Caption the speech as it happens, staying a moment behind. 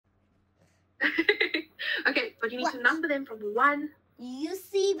But you need What? to number them from 1. You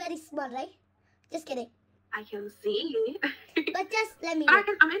see very smart, right? Just kidding. I can see. But just let me But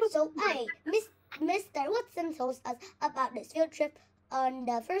read. I'm able So, to. Mr. Watson told us about this field trip on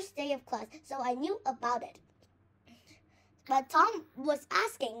the first day of class, so I knew about it. But Tom was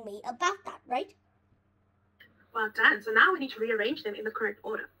asking me about that, right? Well done. So now we need to rearrange them in the correct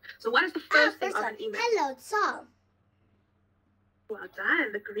order. So what is the first thing on one. an email? Hello, Tom. Well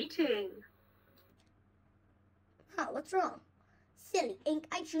done. The greeting. Huh, what's wrong? Silly ink,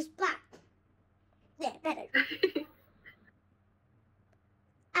 I choose black. There, better.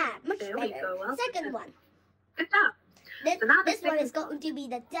 Much There better. we go. Well Second done. one. Good job. So now This one second is going to be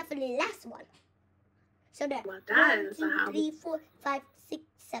the definitely last one. So there. Well done. 1, So 2, 3, 4, 5, 6,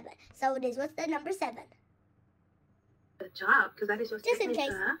 7. So this was the number 7. Good job, because that is your Just in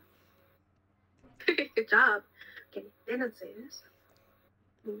signature. Good job. Okay, then it says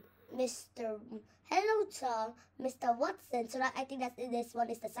Mr. Hello, Tom. Mr. Watson. So I think that this one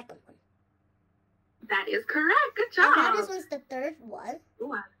is the second one. that is correct. Good job. And now this one's the third one.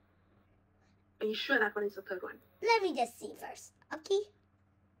 Ooh, are you sure that one is the third one? Let me just see first. Okay.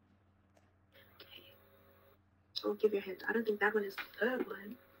 Okay. I'll give you a hint. I don't think that one is the third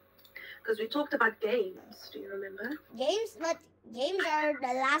one. Because we talked about games. Do you remember? Games, but games are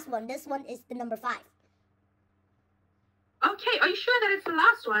the last one. This one is the number 5. Okay, are you sure that it's the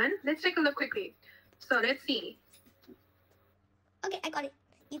last one? Let's take a look quickly. So let's see. Okay, I got it.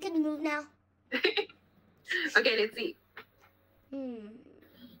 You can move now. Okay, let's see.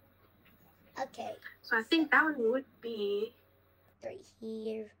 Okay. So I think that one would be 3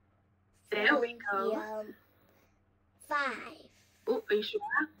 here. There we go. Here, 5. Oh, are you sure?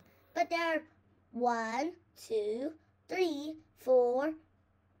 But there are 1, 2, 3, 4.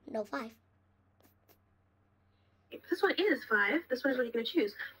 No, 5. This one is 5. This one is what you're going to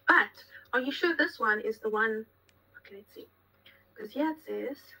choose. But are you sure this one is the one? Okay, let's see. Because here it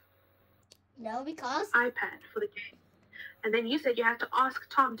says No, because iPad for the game. And then you said you have to ask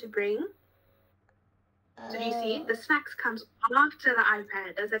Tom to bring. So do you see? The snacks comes after the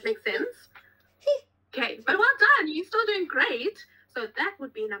iPad. Does that make sense? Okay, but well done. You're still doing great. So that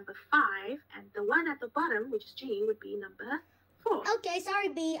would be number 5. And the one at the bottom, which is G, would be number 4. Okay, sorry,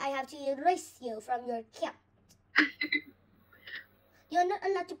 B. I have to erase you from your camp. You're not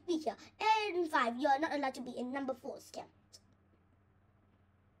allowed to be here. And 5, you're not allowed to be in number 4's camp.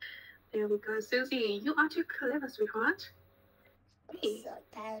 There we go, Susie. You are too clever, sweetheart. Okay. So,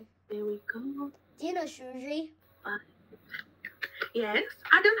 Pan. There we go. Do you know Suzy? Yes,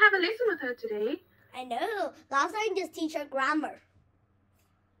 I don't have a lesson with her today. I know. Last time just teach her grammar.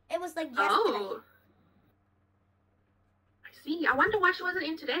 It was like yesterday. Oh. I see. I wonder why she wasn't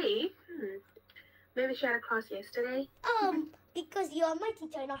in today. Maybe she had a class yesterday. Because you're my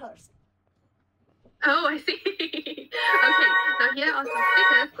teacher, not hers. Oh, I see. Okay, now here are some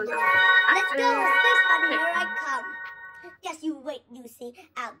stickers. Let's go, Space Bunny, here I come. Yes, you wait, you see.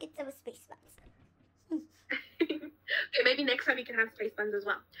 I'll get some space buns. Okay, maybe next time we can have space buns as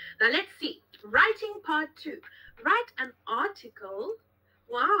well. Now let's see. Writing part 2. Write an article.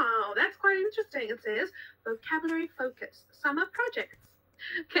 Wow, that's quite interesting. It says vocabulary focus summer projects.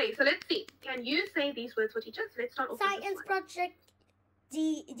 Okay, so let's see. Can you say these words for teachers? Let's start off with Science project,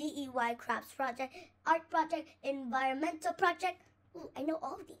 DEY crafts project, art project, environmental project. Ooh, I know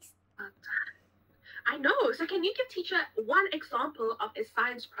all of these. I know. So can you give teacher one example of a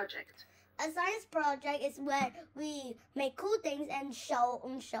science project? A science project is where we make cool things and show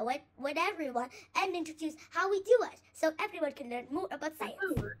it with everyone and introduce how we do it so everyone can learn more about science.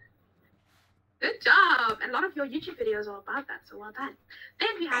 Oh. Good job. And a lot of your YouTube videos are about that, so well done. Then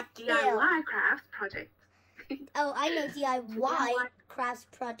we have DIY crafts project. Oh, I know DIY crafts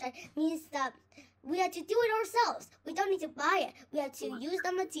project means that we have to do it ourselves. We don't need to buy it. We have to use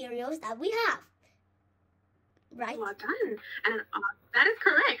the materials that we have. Right? Well done. And an art, that is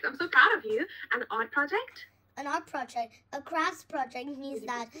correct. I'm so proud of you. An art project? An art project, a crafts project means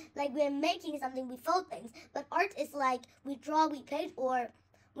that like we're making something, we fold things. But art is like we draw, we paint, or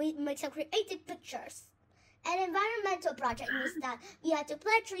we make some creative pictures. An environmental project means that we have to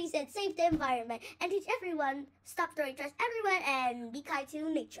plant trees and save the environment and teach everyone stop throwing trash everywhere and be kind to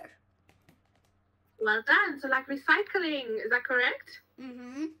nature. Well done. So like recycling, is that correct?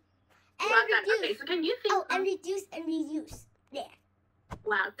 Mm-hmm. And well reduce. done. Okay, so can you think and reduce and reuse. Yeah.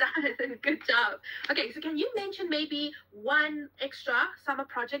 Well done. Good job. Okay, so can you mention maybe one extra summer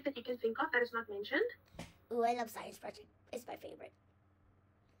project that you can think of that is not mentioned? Ooh, I love science project. It's my favorite.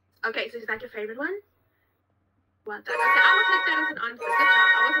 Okay, so is that your favorite one? Well done. Okay, I will take that as an answer. Good job.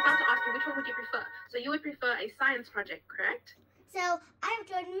 I was about to ask you which one would you prefer. So you would prefer a science project, correct? So I have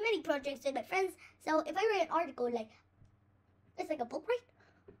joined many projects with my friends. So if I write an article, like, it's like a book, right?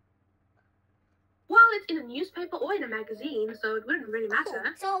 Well, it's in a newspaper or in a magazine, so it wouldn't really matter.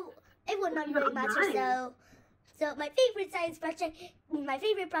 Oh, so it would not really matter. So my favorite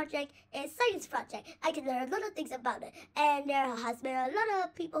project is science project. I can learn a lot of things about it. And there has been a lot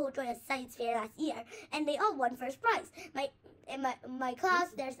of people who joined a science fair last year, and they all won first prize. In my class,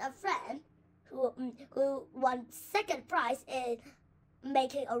 there's a friend who won second prize in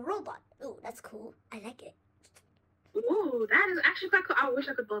making a robot. Ooh, that's cool. I like it. Ooh, that is actually quite cool. I wish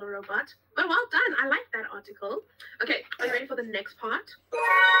I could build a robot. But well done. I like that article. Okay, are you ready for the next part?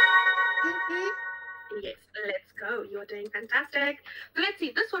 Mm-hmm. Yes, let's go. You're doing fantastic. So let's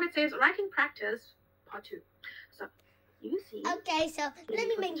see. This one, it says writing practice, part 2. So, you see. Okay, so let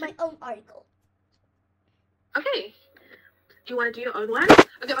me make my own article. Okay. Do you want to do your own one?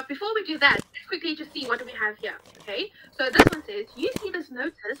 Okay, but before we do that, let's quickly just see what do we have here. Okay, so this one says, you see this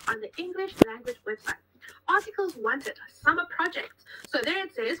notice on the English language website. Articles wanted, summer projects. So there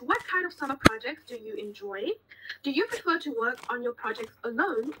it says, what kind of summer projects do you enjoy? Do you prefer to work on your projects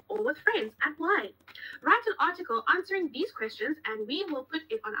alone or with friends, and why? Write an article answering these questions and we will put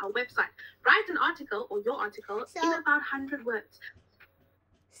it on our website. Write an article or your article in about 100 words.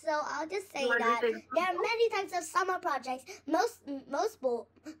 So I'll just say that there are many types of summer projects. Most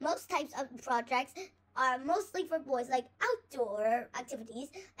types of projects are mostly for boys, like outdoor activities,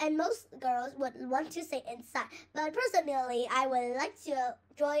 and most girls would want to stay inside. But personally, I would like to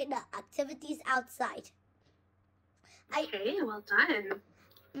join the activities outside. Okay, well done.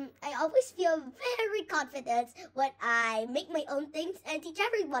 I always feel very confident when I make my own things and teach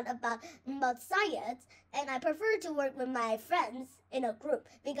everyone about science. And I prefer to work with my friends in a group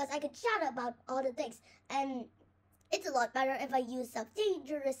because I can chat about all the things. And it's a lot better if I use some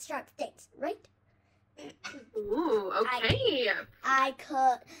dangerous, sharp things, right? Ooh, okay. I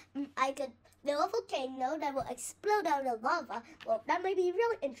could build a volcano that will explode out of lava. Well, that might be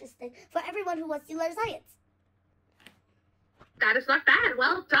really interesting for everyone who wants to learn science. That is not bad.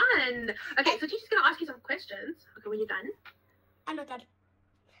 Well done. Okay, so teacher's going to ask you some questions. Okay, when you're done. I'm not done.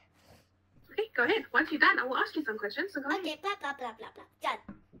 Okay, go ahead. Once you're done, I will ask you some questions. So go ahead. Okay, blah, blah, blah, blah, blah. Done.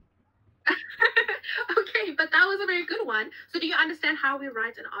 Okay, but that was a very good one. So do you understand how we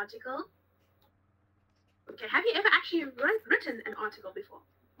write an article? Okay, have you ever actually written an article before?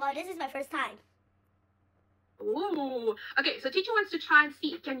 Well, this is my first time. Ooh. Okay, so teacher wants to try and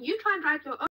see. Can you try and write your own